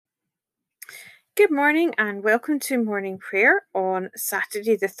Good morning and welcome to morning prayer on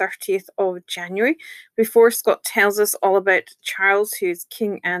Saturday, the 30th of January. Before Scott tells us all about Charles, who's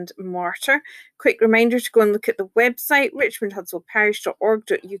king and martyr, quick reminder to go and look at the website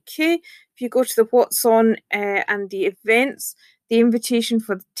richmondhudsvilleParish.org.uk. If you go to the What's On and the events, the invitation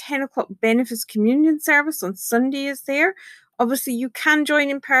for the 10 o'clock Benefice Communion service on Sunday is there. Obviously, you can join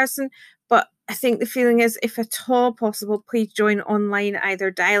in person, but I think the feeling is, if at all possible, please join online,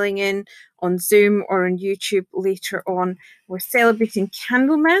 either dialing in on Zoom or on YouTube later on. We're celebrating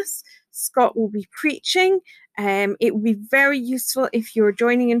Candlemas. Scott will be preaching. It will be very useful if you're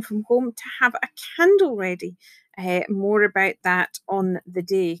joining in from home to have a candle ready. More about that on the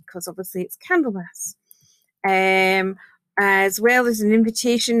day, because obviously it's Candlemas. As well as an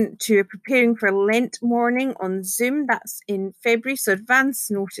invitation to preparing for Lent morning on Zoom. That's in February, so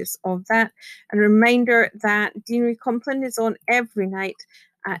advance notice of that. And a reminder that Deanery Compline is on every night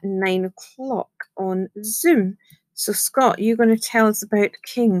at 9 o'clock on Zoom. So, Scott, you're going to tell us about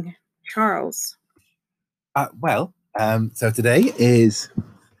King Charles. So today is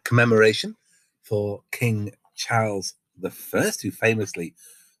commemoration for King Charles I, who famously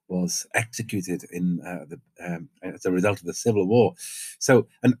was executed as a result of the Civil War. So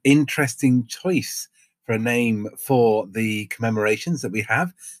an interesting choice for a name for the commemorations that we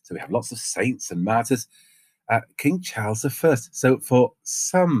have. So we have lots of saints and martyrs. King Charles I. So for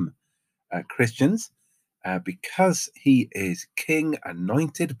some Christians, because he is king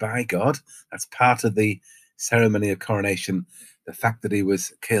anointed by God, that's part of the ceremony of coronation. The fact that he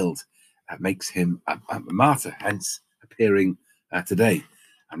was killed makes him a martyr, hence appearing today.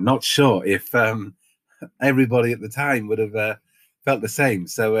 I'm not sure if everybody at the time would have felt the same.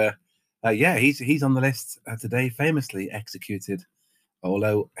 So, he's on the list today, famously executed,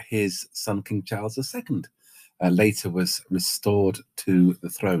 although his son, King Charles II, later was restored to the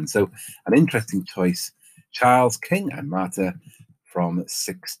throne. So an interesting choice. Charles, king and martyr from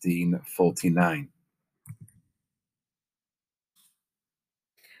 1649.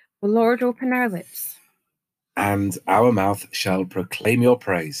 O Lord, open our lips, and our mouth shall proclaim your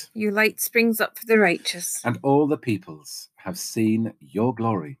praise. Your light springs up for the righteous. And all the peoples have seen your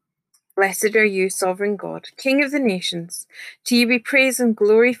glory. Blessed are you, sovereign God, King of the nations. To you be praise and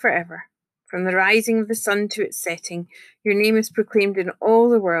glory forever. From the rising of the sun to its setting, your name is proclaimed in all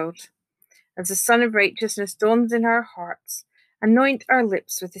the world. As the sun of righteousness dawns in our hearts, anoint our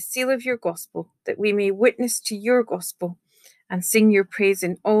lips with the seal of your gospel, that we may witness to your gospel and sing your praise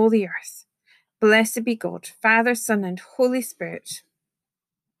in all the earth. Blessed be God, Father, Son, and Holy Spirit.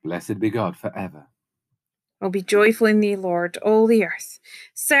 Blessed be God forever. Oh, be joyful in thee, Lord, all the earth.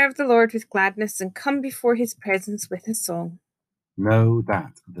 Serve the Lord with gladness and come before his presence with a song. Know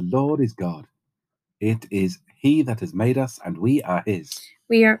that the Lord is God. It is he that has made us, and we are his.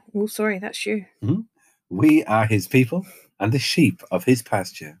 That's you. Mm-hmm. We are his people and the sheep of his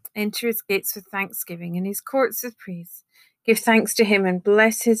pasture. Enter his gates with thanksgiving and his courts with praise. Give thanks to him and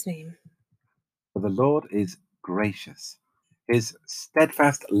bless his name. For the Lord is gracious. His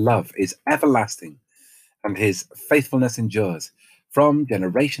steadfast love is everlasting, and his faithfulness endures from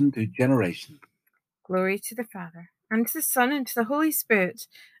generation to generation. Glory to the Father, and to the Son, and to the Holy Spirit,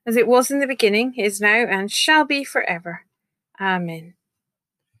 as it was in the beginning, is now, and shall be forever. Amen.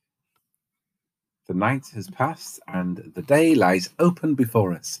 The night has passed, and the day lies open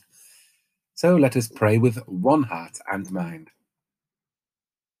before us. So let us pray with one heart and mind.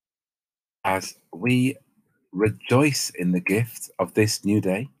 As we rejoice in the gift of this new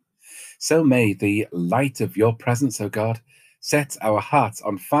day, so may the light of your presence, O God, set our hearts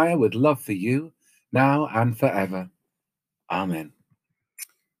on fire with love for you, now and forever. Amen.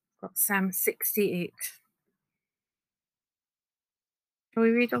 Got Psalm 68. Shall we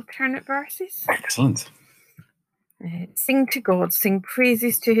read alternate verses? Excellent. Sing to God, sing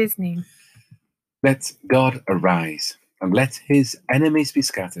praises to his name. Let God arise, and let his enemies be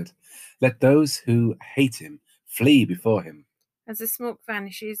scattered. Let those who hate him flee before him. As the smoke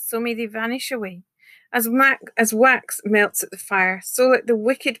vanishes, so may they vanish away. As wax melts at the fire, so let the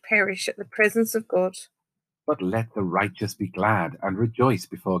wicked perish at the presence of God. But let the righteous be glad and rejoice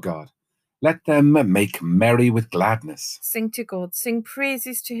before God. Let them make merry with gladness. Sing to God, sing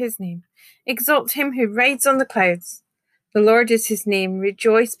praises to his name. Exalt him who rides on the clouds. The Lord is his name,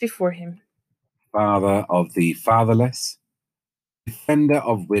 rejoice before him. Father of the fatherless, defender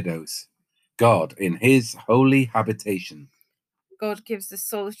of widows, God in his holy habitation. God gives the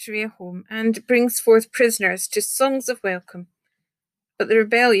solitary a home and brings forth prisoners to songs of welcome. But the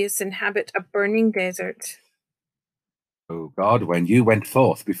rebellious inhabit a burning desert. O God, when you went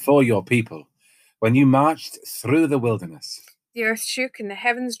forth before your people, when you marched through the wilderness, the earth shook and the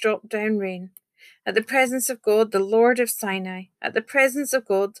heavens dropped down rain. At the presence of God, the Lord of Sinai, at the presence of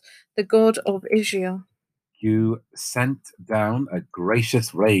God, the God of Israel. You sent down a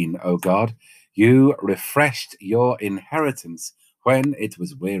gracious rain, O God. You refreshed your inheritance when it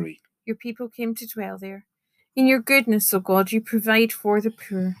was weary. Your people came to dwell there. In your goodness, O God, you provide for the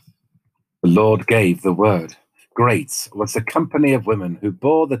poor. The Lord gave the word. Great was the company of women who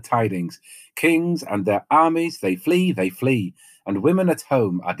bore the tidings. Kings and their armies, they flee, and women at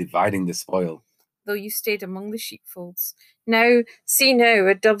home are dividing the spoil. Though you stayed among the sheepfolds. Now, see now,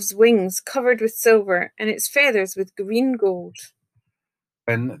 a dove's wings covered with silver, and its feathers with green gold.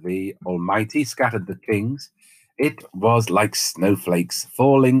 When the Almighty scattered the kings, it was like snowflakes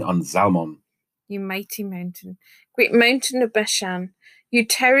falling on Zalmon. You mighty mountain, great mountain of Bashan, you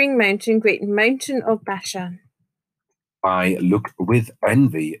towering mountain, great mountain of Bashan. I look with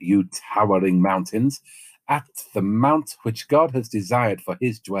envy, you towering mountains, at the mount which God has desired for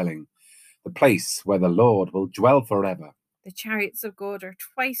his dwelling, the place where the Lord will dwell forever. The chariots of God are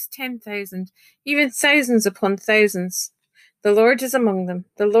twice 10,000, even thousands upon thousands. The Lord is among them,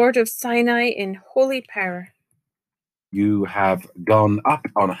 the Lord of Sinai in holy power. You have gone up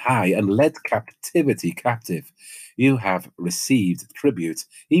on high and led captivity captive. You have received tribute,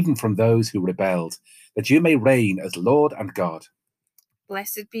 even from those who rebelled, that you may reign as Lord and God.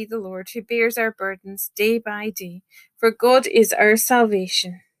 Blessed be the Lord who bears our burdens day by day, for God is our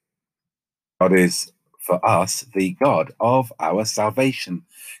salvation. God is for us the God of our salvation.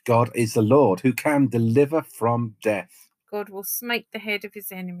 God is the Lord who can deliver from death. God will smite the head of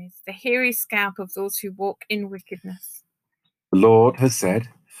his enemies, the hairy scalp of those who walk in wickedness. The Lord has said,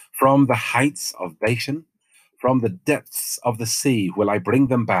 from the heights of Bashan, from the depths of the sea will I bring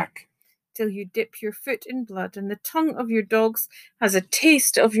them back. Till you dip your foot in blood, and the tongue of your dogs has a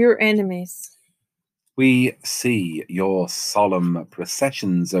taste of your enemies. We see your solemn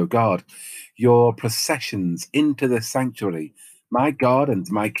processions, O God, your processions into the sanctuary, my God and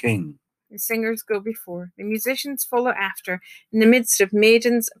my King. The singers go before, the musicians follow after, in the midst of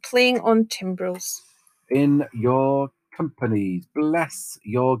maidens playing on timbrels. In your companies, bless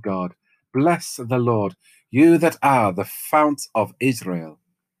your God, bless the Lord, you that are the fount of Israel.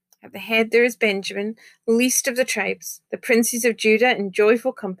 At the head there is Benjamin, least of the tribes, the princes of Judah in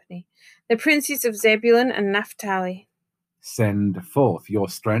joyful company, the princes of Zebulun and Naphtali. Send forth your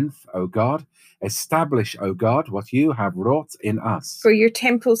strength, O God. Establish, O God, what you have wrought in us. For your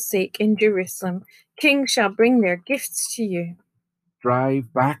temple's sake in Jerusalem, kings shall bring their gifts to you.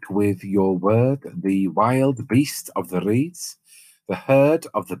 Drive back with your word the wild beast of the reeds, the herd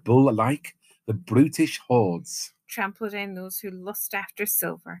of the bull-like, the brutish hordes. Trample down those who lust after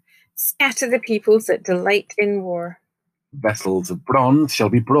silver. Scatter the peoples that delight in war. Vessels of bronze shall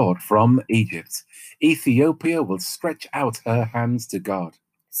be brought from Egypt. Ethiopia will stretch out her hands to God.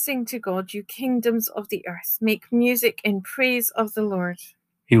 Sing to God, you kingdoms of the earth. Make music in praise of the Lord.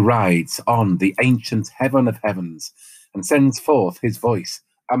 He rides on the ancient heaven of heavens and sends forth his voice,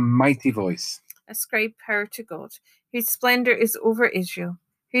 a mighty voice. Ascribe power to God, whose splendor is over Israel,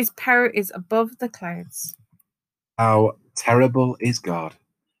 whose power is above the clouds. How terrible is God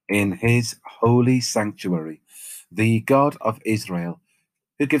in his holy sanctuary, the God of Israel,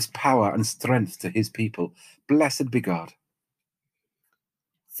 who gives power and strength to his people. Blessed be God.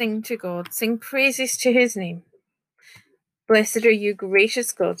 Sing to God, sing praises to his name. Blessed are you,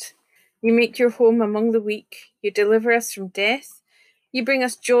 gracious God. You make your home among the weak. You deliver us from death. You bring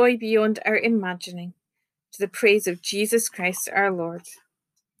us joy beyond our imagining, to the praise of Jesus Christ our Lord.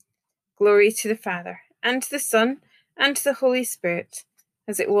 Glory to the Father, and to the Son, and to the Holy Spirit,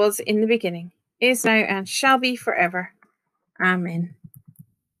 as it was in the beginning, is now, and shall be forever. Amen.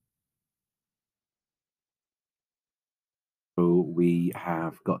 So we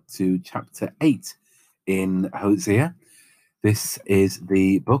have got to chapter 8 in Hosea. This is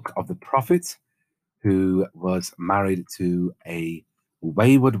the book of the prophet who was married to a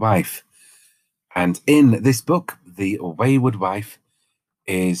wayward wife. And in this book, the wayward wife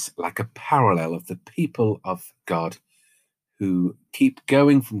is like a parallel of the people of God who keep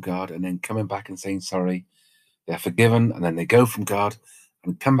going from God and then coming back and saying sorry. They're forgiven, and then they go from God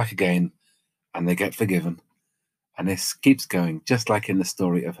and come back again and they get forgiven. And this keeps going, just like in the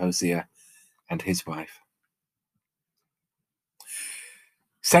story of Hosea and his wife.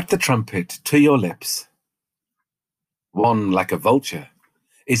 Set the trumpet to your lips. One like a vulture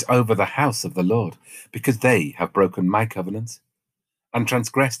is over the house of the Lord, because they have broken my covenant and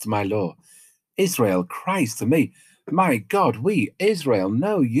transgressed my law. Israel cries to me, my God, we, Israel,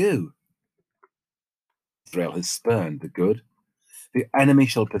 know you. Israel has spurned the good. The enemy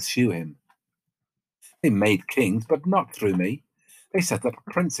shall pursue him. They made kings, but not through me. They set up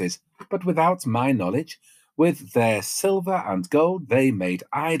princes, but without my knowledge. With their silver and gold they made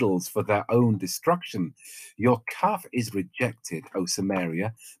idols for their own destruction. Your calf is rejected, O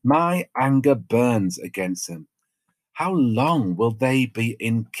Samaria. My anger burns against them. How long will they be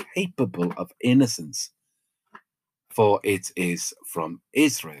incapable of innocence? For it is from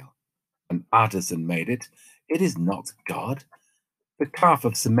Israel. An artisan made it. It is not God. The calf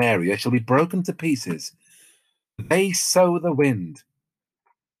of Samaria shall be broken to pieces. They sow the wind,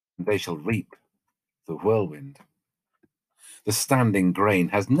 and they shall reap the whirlwind. The standing grain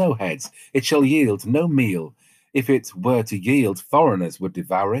has no heads. It shall yield no meal. If it were to yield, foreigners would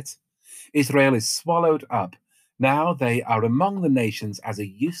devour it. Israel is swallowed up. Now they are among the nations as a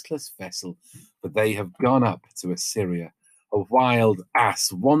useless vessel, for they have gone up to Assyria, a wild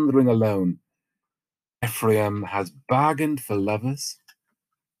ass wandering alone. Ephraim has bargained for lovers.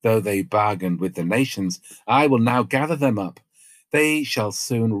 Though they bargained with the nations, I will now gather them up. They shall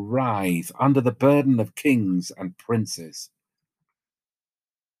soon writhe under the burden of kings and princes.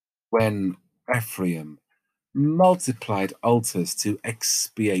 When Ephraim multiplied altars to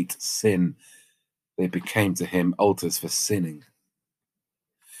expiate sin, they became to him altars for sinning.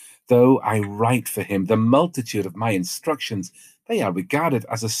 Though I write for him the multitude of my instructions, they are regarded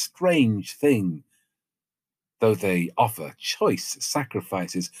as a strange thing. Though they offer choice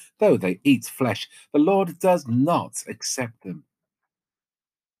sacrifices, though they eat flesh, the Lord does not accept them.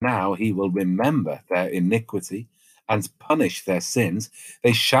 Now he will remember their iniquity and punish their sins.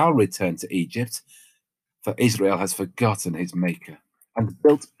 They shall return to Egypt, for Israel has forgotten his Maker and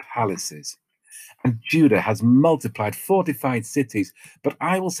built palaces. And Judah has multiplied fortified cities, but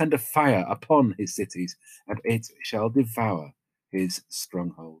I will send a fire upon his cities, and it shall devour his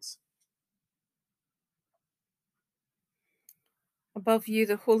strongholds. Above you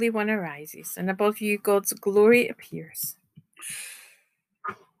the Holy One arises, and above you God's glory appears.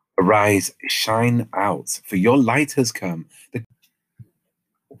 Arise, shine out, for your light has come.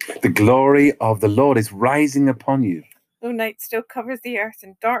 The glory of the Lord is rising upon you. Though night still covers the earth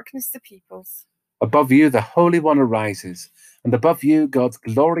and darkness the peoples. Above you the Holy One arises, and above you God's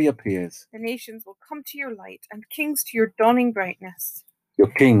glory appears. The nations will come to your light, and kings to your dawning brightness.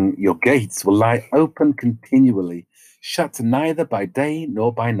 Your gates will lie open continually, shut neither by day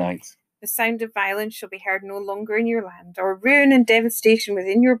nor by night. The sound of violence shall be heard no longer in your land, or ruin and devastation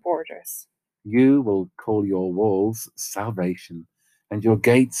within your borders. You will call your walls salvation, and your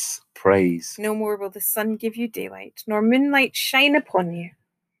gates praise. No more will the sun give you daylight, nor moonlight shine upon you.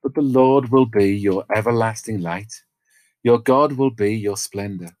 But the Lord will be your everlasting light. Your God will be your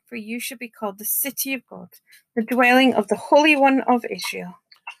splendor. For you shall be called the city of God, the dwelling of the Holy One of Israel.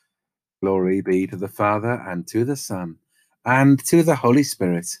 Glory be to the Father, and to the Son, and to the Holy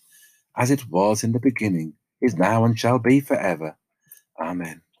Spirit, as it was in the beginning, is now, and shall be forever.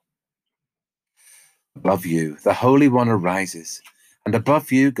 Amen. Above you, the Holy One arises, and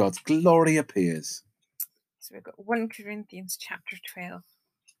above you, God's glory appears. So we've got 1 Corinthians chapter 12.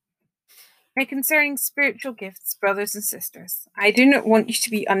 Now concerning spiritual gifts, brothers and sisters, I do not want you to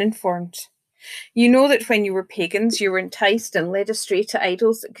be uninformed. You know that when you were pagans, you were enticed and led astray to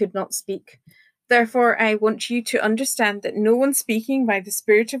idols that could not speak. Therefore, I want you to understand that no one speaking by the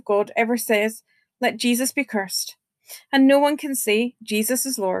Spirit of God ever says, "Let Jesus be cursed." And no one can say, "Jesus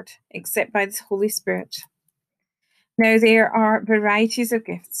is Lord," except by the Holy Spirit. Now there are varieties of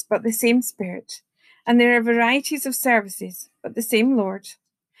gifts, but the same Spirit. And there are varieties of services, but the same Lord.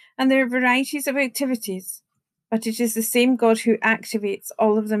 And there are varieties of activities, but it is the same God who activates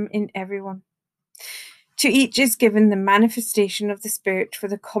all of them in everyone. To each is given the manifestation of the Spirit for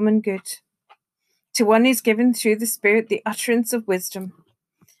the common good. To one is given through the Spirit the utterance of wisdom,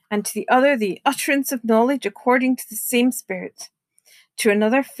 and to the other the utterance of knowledge according to the same Spirit. To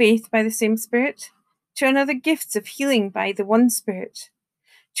another faith by the same Spirit. To another gifts of healing by the one Spirit.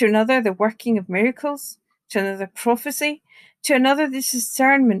 To another the working of miracles. To another prophecy. To another the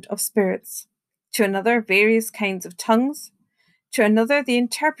discernment of spirits. To another various kinds of tongues. To another the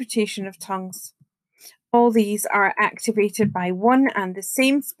interpretation of tongues. All these are activated by one and the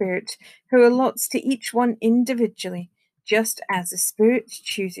same Spirit, who allots to each one individually, just as the Spirit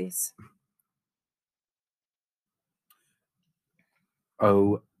chooses.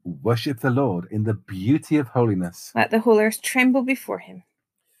 Oh, worship the Lord in the beauty of holiness. Let the whole earth tremble before him.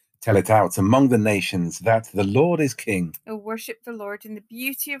 Tell it out among the nations that the Lord is King. Oh, worship the Lord in the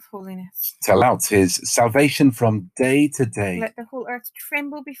beauty of holiness. Tell out his salvation from day to day. Let the whole earth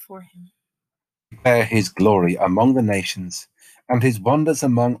tremble before him. Declare his glory among the nations, and his wonders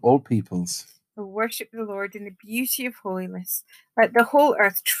among all peoples. Oh, worship the Lord in the beauty of holiness. Let the whole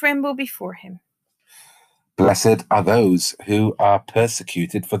earth tremble before him. Blessed are those who are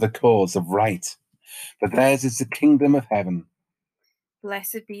persecuted for the cause of right, for theirs is the kingdom of heaven.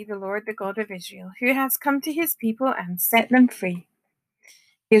 Blessed be the Lord, the God of Israel, who has come to his people and set them free.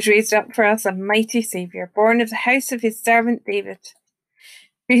 He has raised up for us a mighty Saviour, born of the house of his servant David.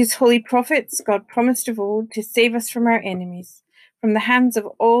 Through his holy prophets, God promised of old to save us from our enemies, from the hands of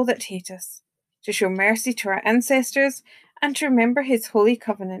all that hate us, to show mercy to our ancestors, and to remember his holy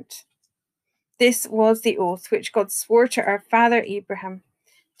covenant. This was the oath which God swore to our father Abraham,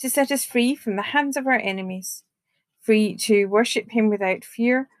 to set us free from the hands of our enemies, free to worship him without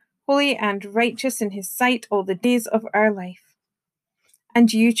fear, holy and righteous in his sight all the days of our life.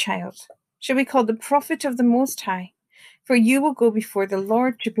 And you, child, shall be called the prophet of the Most High, for you will go before the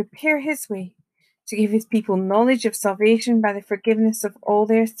Lord to prepare his way, to give his people knowledge of salvation by the forgiveness of all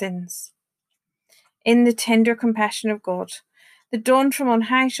their sins. In the tender compassion of God, the dawn from on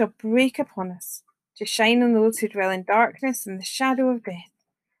high shall break upon us, to shine on those who dwell in darkness and the shadow of death,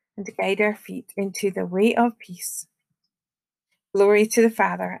 and to guide our feet into the way of peace. Glory to the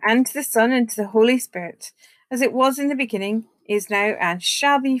Father, and to the Son, and to the Holy Spirit, as it was in the beginning, is now, and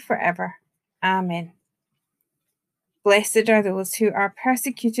shall be forever. Amen. Blessed are those who are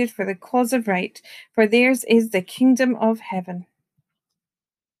persecuted for the cause of right, for theirs is the kingdom of heaven.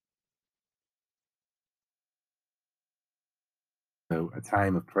 So, a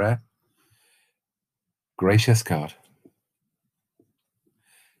time of prayer. Gracious God,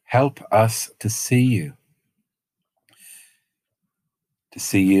 help us to see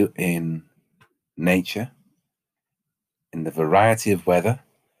you in nature, in the variety of weather,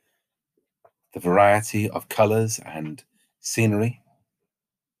 the variety of colors and scenery,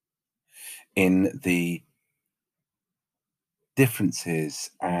 in the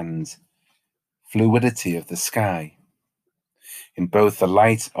differences and fluidity of the sky, in both the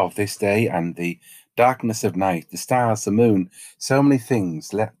light of this day and the darkness of night, the stars, the moon, so many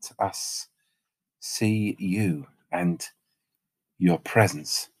things. Let us see you and your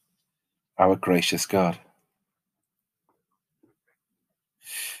presence, our gracious God.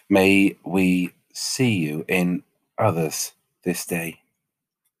 May we see you in others this day,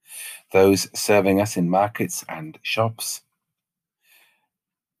 those serving us in markets and shops,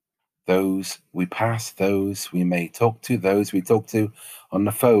 those we pass, those we may talk to, those we talk to on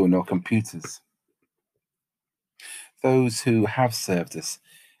the phone or computers, those who have served us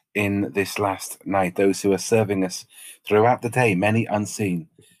in this last night, those who are serving us throughout the day, many unseen.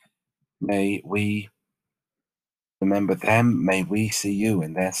 May we remember them, may we see you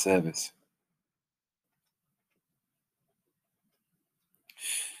in their service.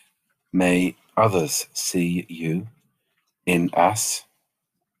 May others see you in us,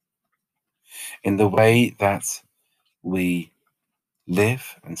 in the way that we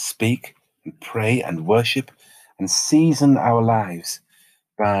live and speak and pray and worship and season our lives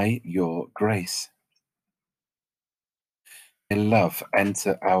by your grace. May love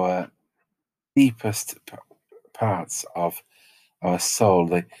enter our deepest parts of our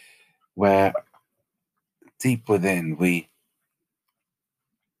soul, where deep within we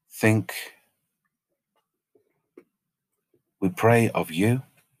think, we pray of you,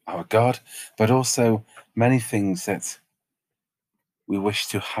 our God, but also many things that we wish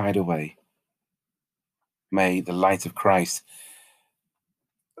to hide away. May the light of Christ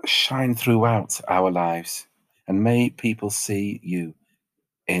shine throughout our lives, and may people see you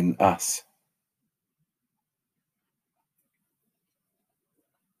in us.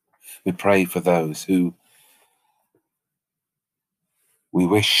 We pray for those who we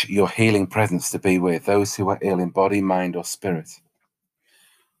wish your healing presence to be with, those who are ill in body, mind, or spirit,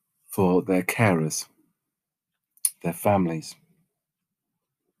 for their carers, their families.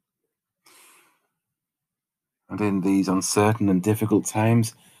 And in these uncertain and difficult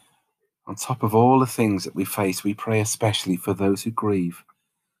times, on top of all the things that we face, we pray especially for those who grieve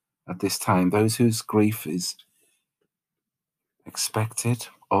at this time, those whose grief is expected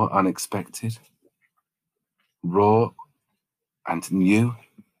or unexpected, raw and new,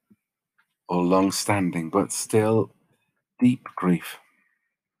 or long-standing, but still deep grief.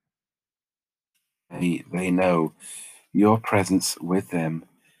 They know your presence with them,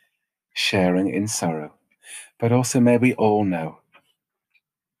 sharing in sorrow. But also may we all know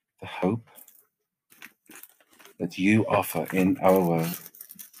the hope that you offer in our world.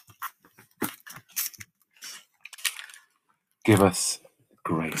 Give us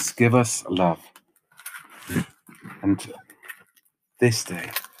grace, give us love. And this day,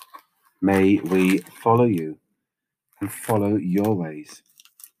 may we follow you and follow your ways.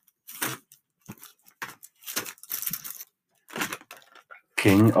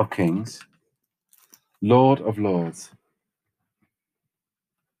 King of kings, Lord of Lords,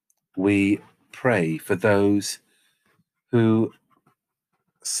 we pray for those who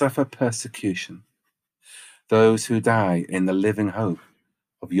suffer persecution, those who die in the living hope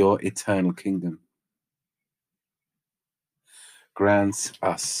of your eternal kingdom. Grant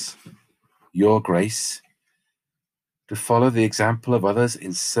us your grace to follow the example of others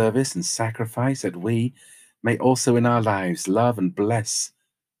in service and sacrifice, that we may also in our lives love and bless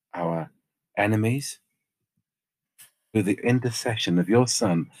our enemies through the intercession of your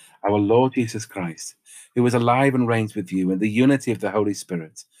Son, our Lord Jesus Christ, who is alive and reigns with you in the unity of the Holy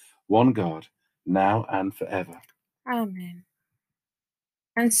Spirit, one God, now and forever. Amen.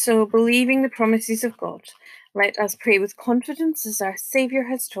 And so, believing the promises of God, let us pray with confidence as our Saviour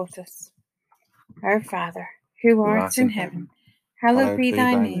has taught us. Our Father, who art in heaven, hallowed be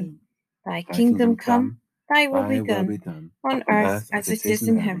thy name. Thy kingdom come, thy will be done, on earth as it is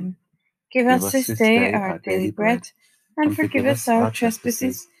in heaven. Give us this day our daily bread, and forgive us our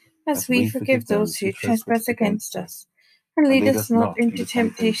trespasses, as we forgive those who trespass against us. And lead us not into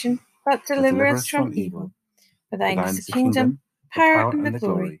temptation, but deliver us from evil. For thine is the kingdom, power, and the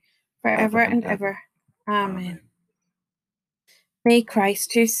glory, forever and ever. Amen. May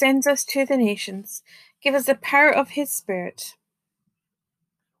Christ, who sends us to the nations, give us the power of his Spirit.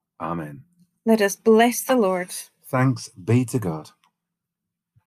 Amen. Let us bless the Lord. Thanks be to God.